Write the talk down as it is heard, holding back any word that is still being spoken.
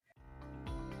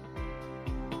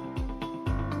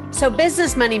So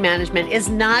business money management is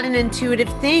not an intuitive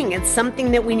thing. It's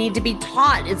something that we need to be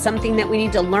taught. It's something that we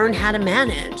need to learn how to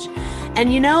manage.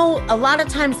 And a lot of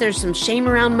times there's some shame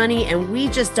around money and we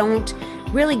just don't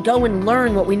really go and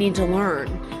learn what we need to learn.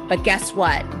 But guess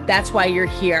what? That's why you're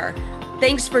here.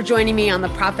 Thanks for joining me on the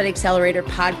Profit Accelerator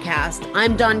podcast.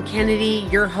 I'm Dawn Kennedy,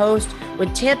 your host,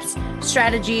 with tips,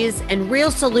 strategies, and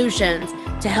real solutions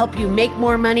to help you make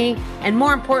more money and,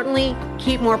 more importantly,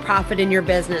 keep more profit in your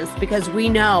business, because we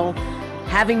know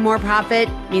having more profit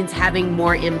means having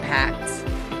more impact.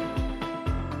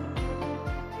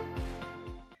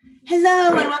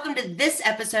 Hello, and welcome to this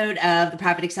episode of the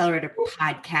Profit Accelerator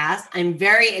podcast. I'm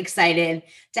very excited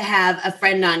to have a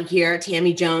friend on here,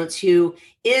 Tammy Jones, who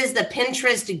is the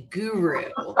Pinterest guru.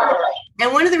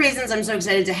 And one of the reasons I'm so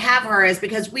excited to have her is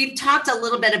because we've talked a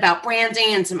little bit about branding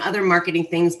and some other marketing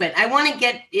things, but I want to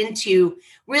get into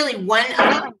really one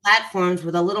of the platforms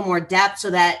with a little more depth so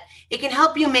that it can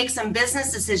help you make some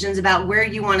business decisions about where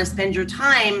you want to spend your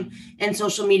time in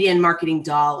social media and marketing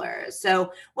dollars.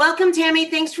 So welcome, Tammy.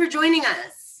 Thanks for joining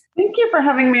us. Thank you for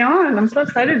having me on. I'm so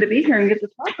excited to be here and get to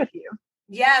talk with you.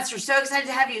 Yes, we're so excited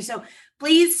to have you. So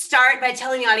please start by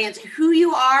telling the audience who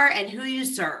you are and who you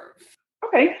serve.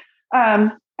 Okay.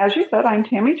 As you said, I'm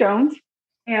Tammy Jones,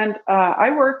 and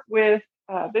I work with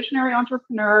visionary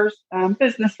entrepreneurs,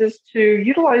 businesses to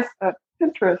utilize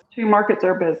Pinterest to market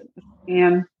their business.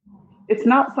 And it's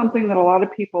not something that a lot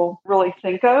of people really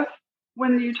think of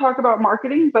when you talk about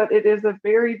marketing, but it is a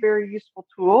very, very useful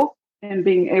tool in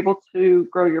being able to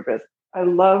grow your business. I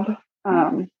love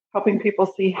helping people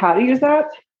see how to use that.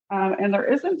 And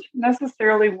there isn't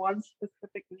necessarily one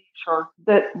specific niche or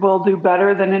that will do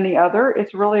better than any other.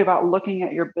 It's really about looking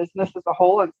at your business as a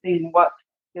whole and seeing what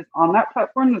is on that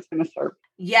platform that's going to serve.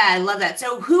 Yeah, I love that.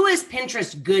 So who is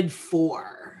Pinterest good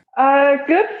for?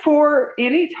 Good for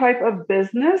any type of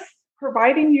business,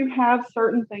 providing you have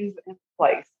certain things in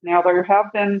place. Now, there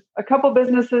have been a couple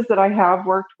businesses that I have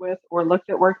worked with or looked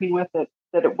at working with that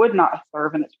it would not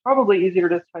serve. And it's probably easier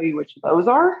to tell you which of those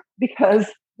are, because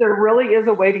there really is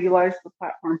a way to utilize the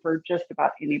platform for just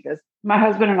about any business. My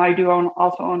husband and I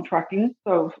also own trucking,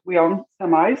 so we own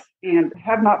semis and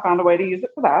have not found a way to use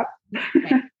it for that.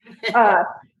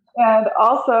 And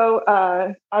also,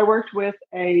 I worked with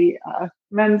a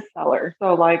men's seller,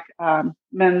 so like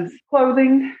men's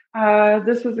clothing.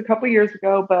 This was a couple years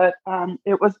ago, but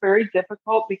it was very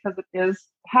difficult because it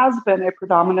has been a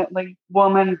predominantly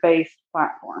woman-based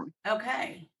platform.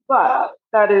 Okay. But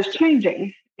that is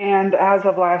changing. And as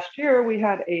of last year, we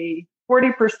had a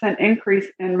 40% increase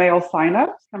in male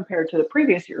signups compared to the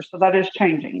previous year. So that is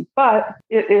changing. But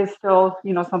it is still,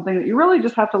 something that you really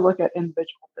just have to look at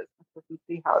individual businesses and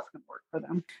see how it's going to work for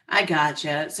them. I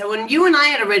gotcha. So when you and I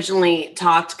had originally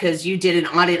talked, because you did an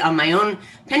audit on my own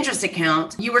Pinterest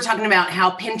account, you were talking about how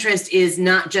Pinterest is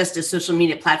not just a social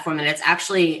media platform, and it's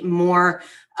actually more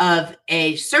of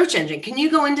a search engine. Can you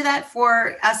go into that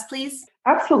for us, please?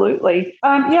 Absolutely.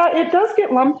 Yeah, it does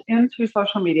get lumped into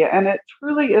social media, and it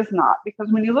truly is not,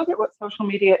 because when you look at what social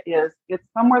media is, it's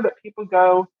somewhere that people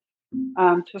go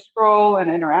to scroll and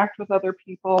interact with other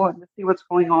people and to see what's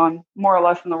going on more or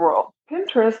less in the world.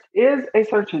 Pinterest is a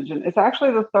search engine. It's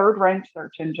actually the third ranked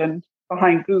search engine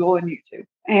behind Google and YouTube.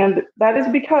 And that is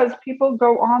because people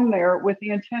go on there with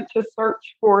the intent to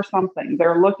search for something.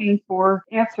 They're looking for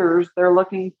answers. They're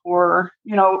looking for,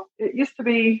 it used to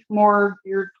be more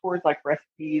geared towards like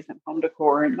recipes and home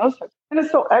decor and those types. And it's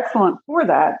still excellent for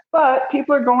that. But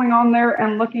people are going on there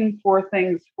and looking for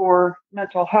things for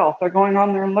mental health. They're going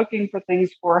on there and looking for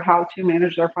things for how to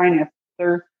manage their finances.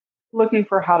 They're looking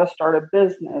for how to start a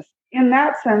business. In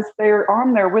that sense, they're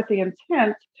on there with the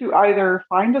intent to either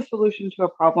find a solution to a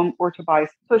problem or to buy.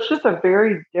 So it's just a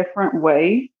very different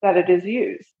way that it is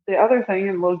used. The other thing,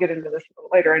 and we'll get into this a little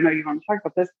later, I know you want to talk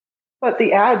about this, but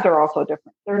the ads are also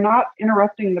different. They're not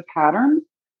interrupting the pattern.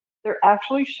 They're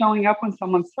actually showing up when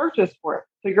someone searches for it.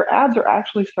 So your ads are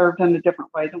actually served in a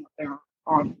different way than what they're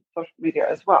on social media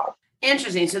as well.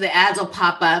 Interesting. So the ads will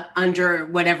pop up under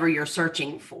whatever you're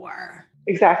searching for.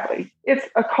 Exactly. It's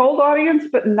a cold audience,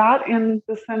 but not in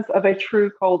the sense of a true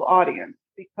cold audience,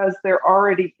 because they're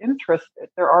already interested.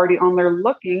 They're already on there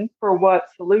looking for what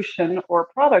solution or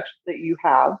product that you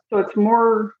have. So it's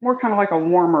more kind of like a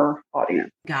warmer audience.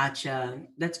 Gotcha.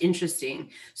 That's interesting.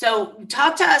 So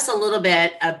talk to us a little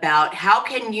bit about how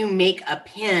can you make a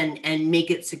pin and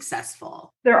make it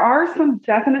successful? There are some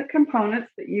definite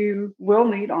components that you will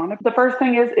need on it. The first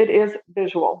thing is it is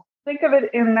visual. Think of it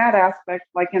in that aspect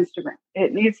like Instagram.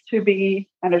 It needs to be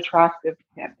an attractive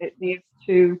pin. It needs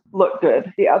to look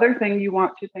good. The other thing you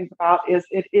want to think about is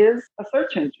it is a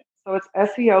search engine. So it's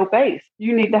SEO based.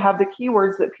 You need to have the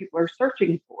keywords that people are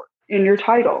searching for in your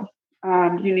title.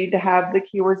 You need to have the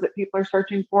keywords that people are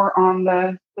searching for on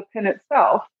the pin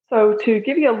itself. So to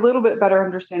give you a little bit better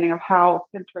understanding of how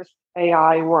Pinterest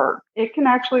AI works, it can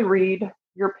actually read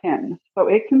your pin. So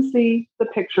it can see the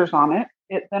pictures on it.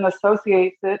 It then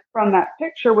associates it from that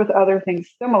picture with other things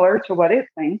similar to what it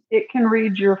thinks. It can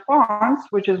read your fonts,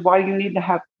 which is why you need to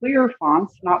have clear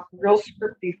fonts, not real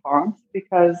scripty fonts,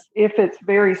 because if it's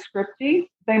very scripty,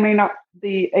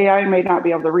 the AI may not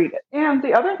be able to read it. And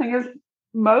the other thing is,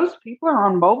 most people are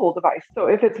on mobile device. So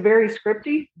if it's very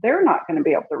scripty, they're not going to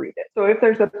be able to read it. So if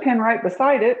there's a pin right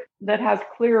beside it that has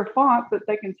clear font that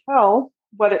they can tell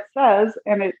what it says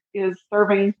and it is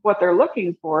serving what they're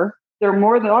looking for, they're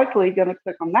more than likely going to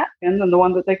click on that pin than the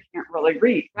one that they can't really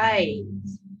read. Right.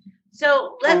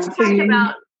 So let's talk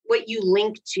about what you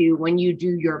link to when you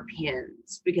do your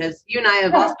pins, because you and I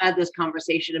have also had this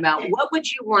conversation about what would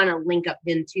you want to link a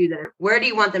pin to, where do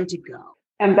you want them to go?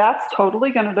 And that's totally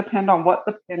going to depend on what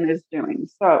the pin is doing.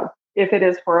 So if it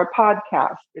is for a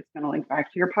podcast, it's going to link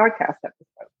back to your podcast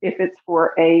episode. If it's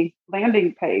for a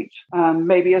landing page,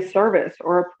 maybe a service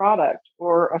or a product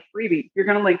or a freebie, you're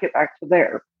going to link it back to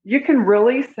there. You can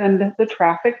really send the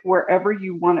traffic wherever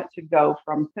you want it to go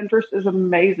from. Pinterest is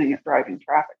amazing at driving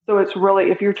traffic. So it's really,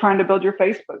 if you're trying to build your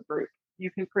Facebook group, you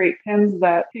can create pins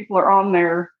that people are on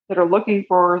there that are looking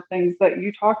for things that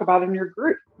you talk about in your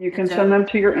group. You can send them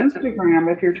to your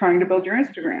Instagram if you're trying to build your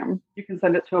Instagram. You can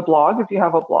send it to a blog if you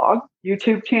have a blog,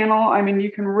 YouTube channel. I mean,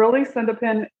 you can really send a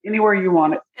pin anywhere you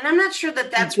want it. And I'm not sure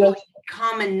that that's really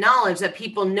common knowledge, that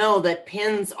people know that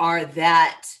pins are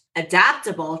that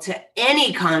adaptable to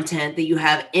any content that you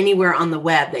have anywhere on the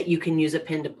web, that you can use a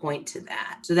pin to point to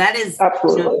that. So that is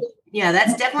absolutely. Yeah,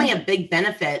 that's definitely a big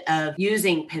benefit of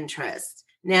using Pinterest.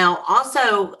 Now,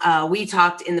 also, we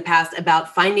talked in the past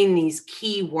about finding these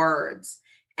keywords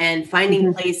and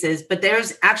finding places, but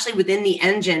there's actually within the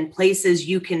engine places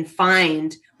you can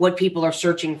find what people are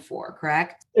searching for,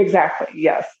 correct? Exactly,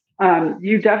 yes.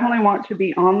 You definitely want to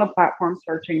be on the platform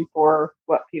searching for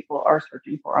what people are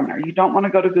searching for on there. You don't want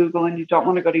to go to Google and you don't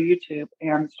want to go to YouTube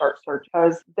and start searching,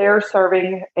 because they're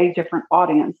serving a different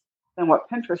audience than what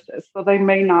Pinterest is. So they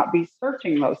may not be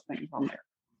searching those things on there.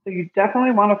 So you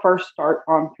definitely want to first start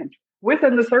on Pinterest.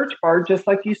 Within the search bar, just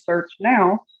like you search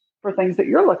now for things that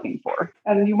you're looking for.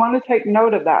 And you want to take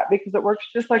note of that because it works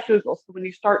just like Google. So when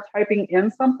you start typing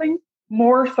in something,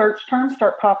 more search terms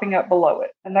start popping up below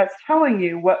it. And that's telling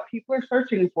you what people are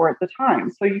searching for at the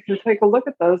time. So you can take a look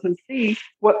at those and see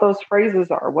what those phrases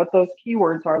are, what those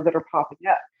keywords are that are popping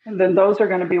up. And then those are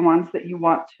going to be ones that you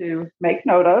want to make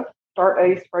note of, start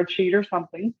a spreadsheet or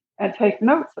something, and take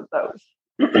notes of those.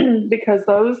 Because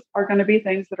those are going to be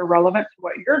things that are relevant to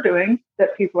what you're doing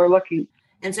that people are looking.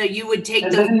 And so you would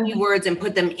take those keywords and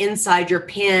put them inside your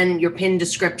pin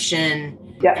description,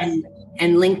 yes,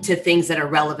 and link to things that are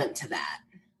relevant to that.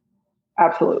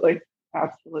 Absolutely.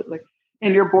 Absolutely.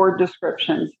 In your board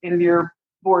descriptions, in your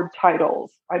board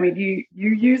titles. I mean, you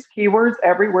use keywords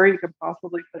everywhere you could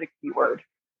possibly put a keyword,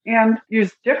 and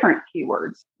use different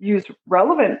keywords. Use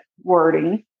relevant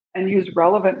wording and use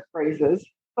relevant phrases,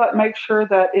 but make sure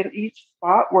that in each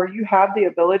spot where you have the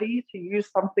ability to use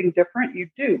something different, you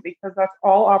do, because that's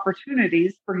all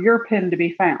opportunities for your pin to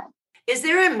be found. Is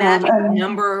there a magic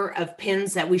number of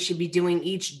pins that we should be doing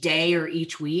each day or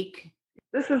each week?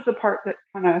 This is the part that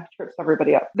kind of trips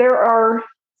everybody up. There are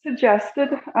suggested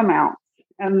amounts,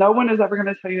 and no one is ever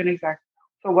going to tell you an exact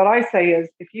amount. So what I say is,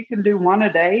 if you can do one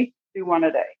a day, do one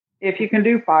a day. If you can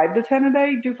do 5 to 10 a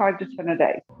day, do 5 to 10 a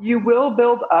day. You will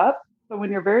build up. So when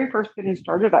you're very first getting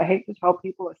started, I hate to tell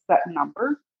people a set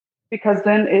number, because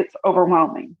then it's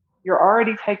overwhelming. You're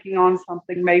already taking on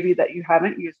something maybe that you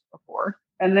haven't used before.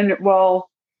 And then, well,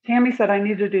 Tammy said I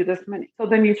need to do this many. So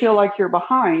then you feel like you're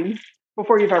behind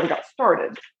before you've ever got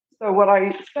started. So what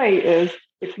I say is,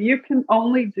 if you can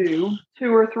only do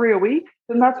 2 or 3 a week,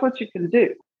 then that's what you can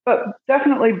do. But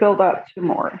definitely build up to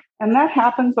more. And that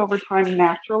happens over time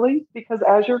naturally, because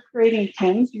as you're creating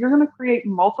pins, you're going to create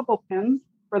multiple pins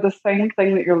for the same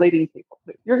thing that you're leading people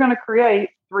to. You're going to create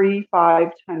 3,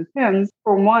 5, 10 pins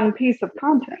for one piece of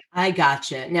content. I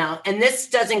gotcha. Now, and this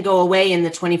doesn't go away in the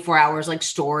 24 hours like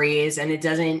stories, and it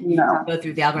doesn't go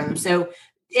through the algorithm. So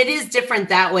it is different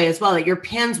that way as well. That your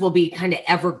pins will be kind of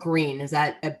evergreen. Is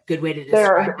that a good way to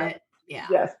describe it? Yeah.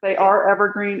 Yes, they are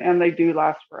evergreen and they do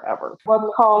last forever.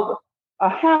 What's called a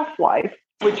half-life,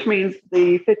 which means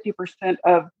the 50%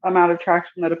 of amount of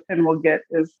traction that a pin will get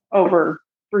is over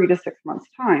 3 to 6 months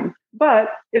time. But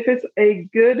if it's a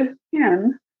good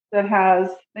pin that has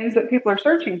things that people are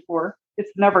searching for,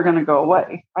 it's never going to go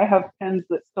away. I have pins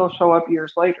that still show up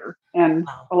years later. And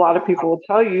a lot of people will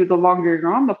tell you the longer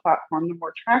you're on the platform, the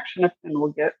more traction a pin will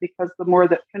get, because the more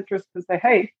that Pinterest can say,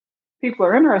 hey, people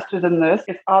are interested in this.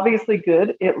 It's obviously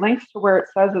good. It links to where it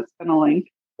says it's going to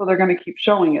link. So they're going to keep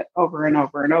showing it over and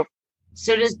over and over.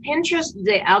 So does Pinterest,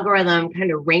 the algorithm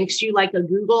kind of ranks you like a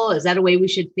Google? Is that a way we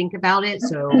should think about it?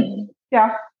 So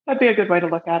yeah, that'd be a good way to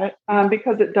look at it,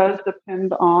 because it does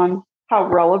depend on how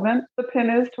relevant the pin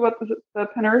is to what the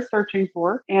pinner is searching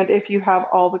for, and if you have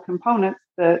all the components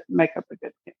that make up a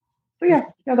good pin. So yeah,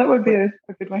 that would be a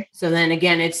good way. So then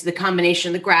again, it's the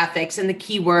combination of the graphics and the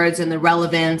keywords and the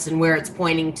relevance and where it's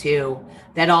pointing to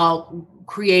that all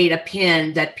create a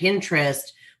pin that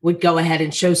Pinterest would go ahead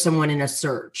and show someone in a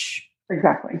search.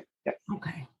 Exactly. Yes.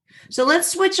 Okay. So let's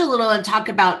switch a little and talk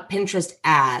about Pinterest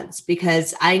ads,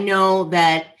 because I know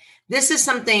that this is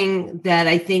something that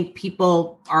I think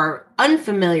people are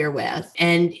unfamiliar with,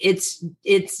 and it's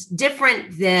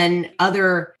different than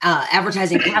other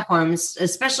advertising platforms,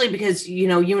 especially because,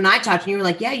 you and I talked and you were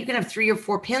like, yeah, you can have 3 or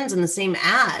 4 pins in the same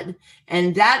ad.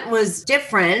 And that was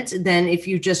different than if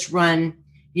you just run,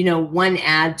 one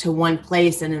ad to one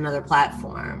place in another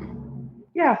platform.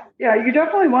 Yeah, you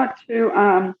definitely want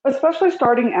to, especially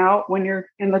starting out when you're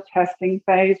in the testing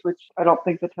phase, which I don't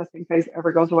think the testing phase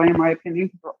ever goes away, in my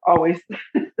opinion.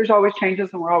 There's always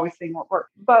changes and we're always seeing what works.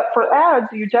 But for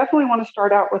ads, you definitely want to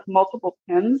start out with multiple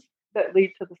pins that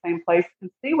lead to the same place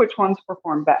and see which ones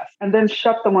perform best, and then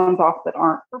shut the ones off that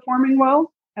aren't performing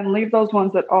well and leave those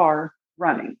ones that are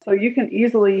running. So you can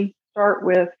easily start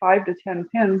with 5 to 10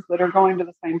 pins that are going to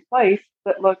the same place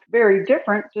that look very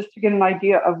different, just to get an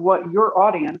idea of what your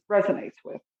audience resonates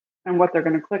with and what they're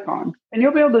going to click on. And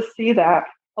you'll be able to see that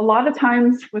a lot of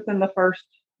times within the first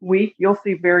week. You'll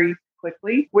see very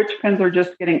quickly which pins are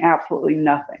just getting absolutely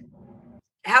nothing.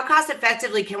 How cost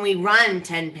effectively can we run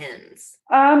 10 pins?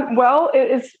 Well, it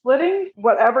is splitting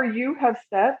whatever you have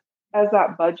set as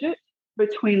that budget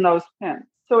between those pins.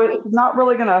 So it's not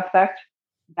really going to affect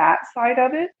that side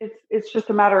of it.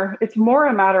 It's more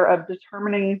a matter of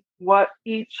determining what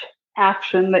each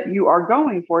action that you are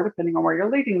going for, depending on where you're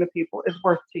leading the people, is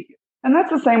worth to you. And that's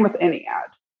the same with any ad.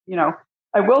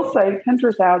 I will say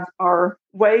Pinterest ads are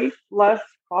way less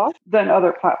cost than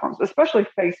other platforms, especially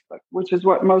Facebook, which is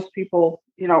what most people,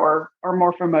 are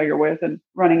more familiar with and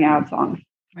running ads on.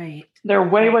 Right. They're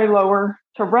way, way lower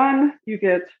to run. You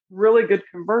get really good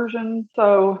conversion.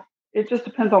 So it just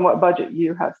depends on what budget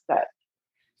you have set.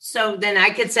 So then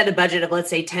I could set a budget of, let's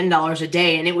say, $10 a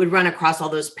day, and it would run across all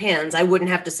those pins. I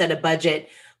wouldn't have to set a budget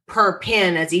per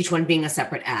pin as each one being a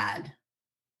separate ad.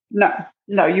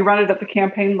 No, you run it at the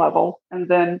campaign level. And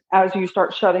then as you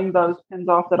start shutting those pins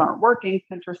off that aren't working,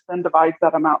 Pinterest then divides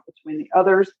that amount between the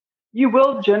others. You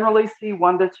will generally see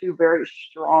 1 to 2 very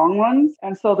strong ones.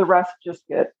 And so the rest just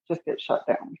get shut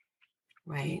down.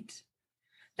 Right.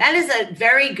 That is a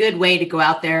very good way to go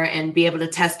out there and be able to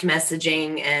test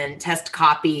messaging and test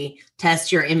copy,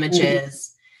 test your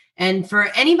images. And for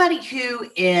anybody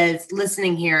who is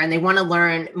listening here and they want to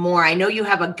learn more, I know you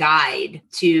have a guide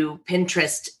to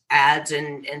Pinterest ads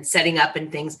and setting up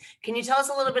and things. Can you tell us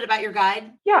a little bit about your guide?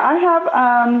 Yeah,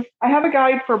 I have a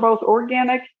guide for both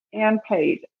organic and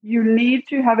paid. You need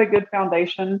to have a good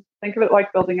foundation. Think of it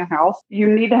like building a house.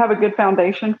 You need to have a good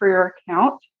foundation for your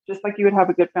account, just like you would have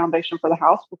a good foundation for the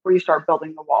house before you start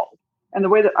building the walls. And the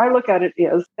way that I look at it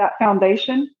is that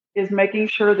foundation is making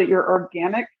sure that your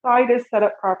organic side is set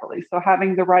up properly. So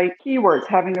having the right keywords,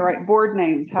 having the right board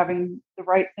names, having the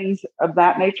right things of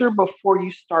that nature before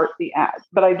you start the ad.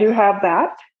 But I do have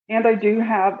that. And I do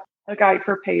have a guide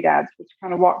for paid ads, which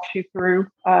kind of walks you through.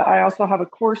 I also have a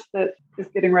course that is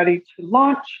getting ready to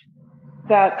launch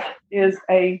that is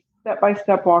a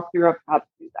step-by-step walkthrough of how to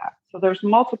do that. So there's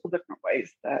multiple different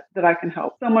ways that I can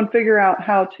help someone figure out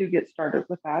how to get started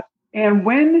with that. And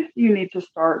when you need to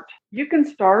start, you can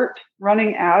start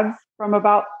running ads from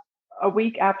about a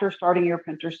week after starting your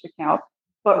Pinterest account,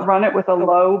 but run it with a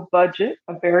low budget,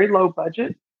 a very low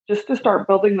budget, just to start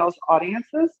building those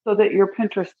audiences so that your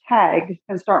Pinterest tag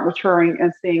can start maturing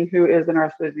and seeing who is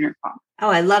interested in your content. Oh,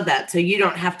 I love that. So you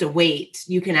don't have to wait.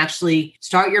 You can actually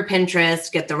start your Pinterest,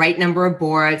 get the right number of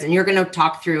boards, and you're going to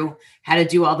talk through how to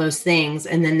do all those things.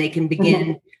 And then they can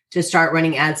begin to start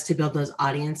running ads to build those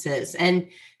audiences. And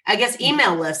I guess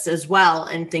email lists as well,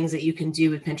 and things that you can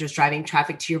do with Pinterest driving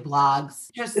traffic to your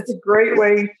blogs. It's a great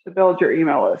way to build your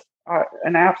email list.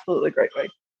 An absolutely great way.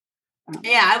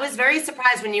 Yeah, I was very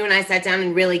surprised when you and I sat down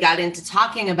and really got into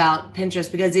talking about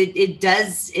Pinterest, because it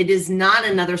is not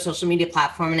another social media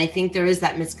platform. And I think there is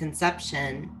that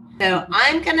misconception. So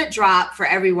I'm going to drop for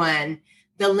everyone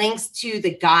the links to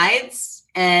the guides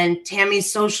and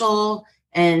Tammy's social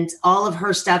and all of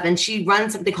her stuff. And she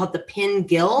runs something called the Pin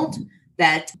Guild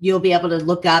that you'll be able to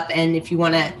look up. And if you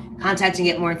want to contact and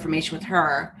get more information with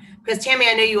her, because Tammy,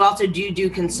 I know you also do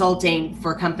consulting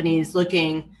for companies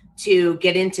looking to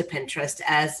get into Pinterest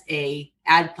as a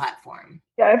ad platform.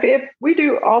 Yeah, if we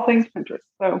do all things Pinterest.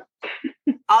 So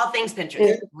all things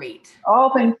Pinterest, great.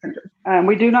 All things Pinterest.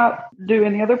 We do not do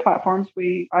any other platforms.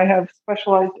 I have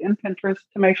specialized in Pinterest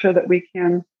to make sure that we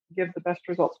can give the best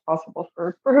results possible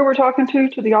for who we're talking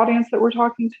to the audience that we're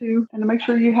talking to, and to make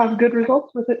sure you have good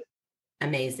results with it.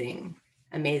 Amazing.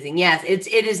 Yes, it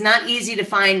is not easy to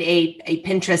find a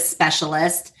Pinterest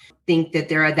specialist. Think that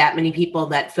there are that many people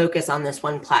that focus on this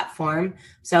one platform.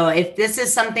 So if this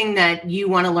is something that you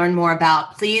want to learn more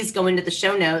about, please go into the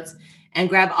show notes and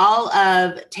grab all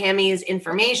of Tammy's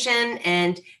information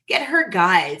and get her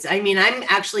guides. I mean, I'm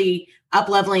actually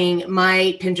up-leveling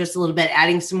my Pinterest a little bit,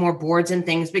 adding some more boards and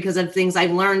things because of things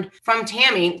I've learned from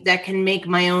Tammy that can make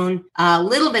my own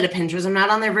little bit of Pinterest. I'm not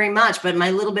on there very much, but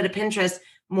my little bit of Pinterest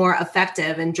more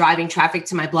effective and driving traffic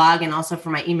to my blog and also for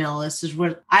my email list is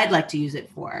what I'd like to use it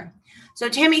for. So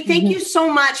Tammy, thank you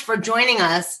so much for joining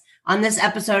us on this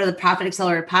episode of the Profit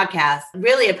Accelerator podcast.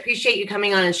 Really appreciate you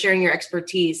coming on and sharing your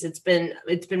expertise. It's been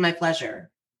my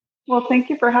pleasure. Well, thank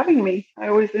you for having me. I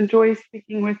always enjoy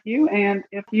speaking with you. And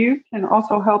if you can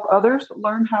also help others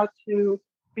learn how to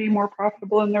be more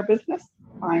profitable in their business,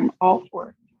 I'm all for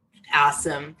it.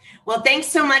 Awesome. Well, thanks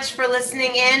so much for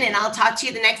listening in, and I'll talk to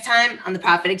you the next time on the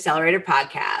Profit Accelerator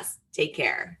podcast. Take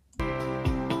care.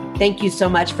 Thank you so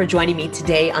much for joining me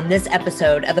today on this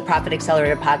episode of the Profit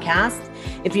Accelerator podcast.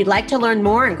 If you'd like to learn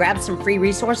more and grab some free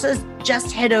resources,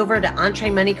 just head over to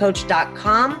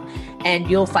EntreMoneyCoach.com and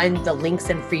you'll find the links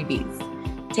and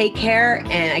freebies. Take care,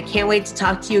 and I can't wait to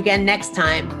talk to you again next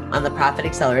time on the Profit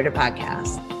Accelerator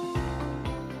podcast.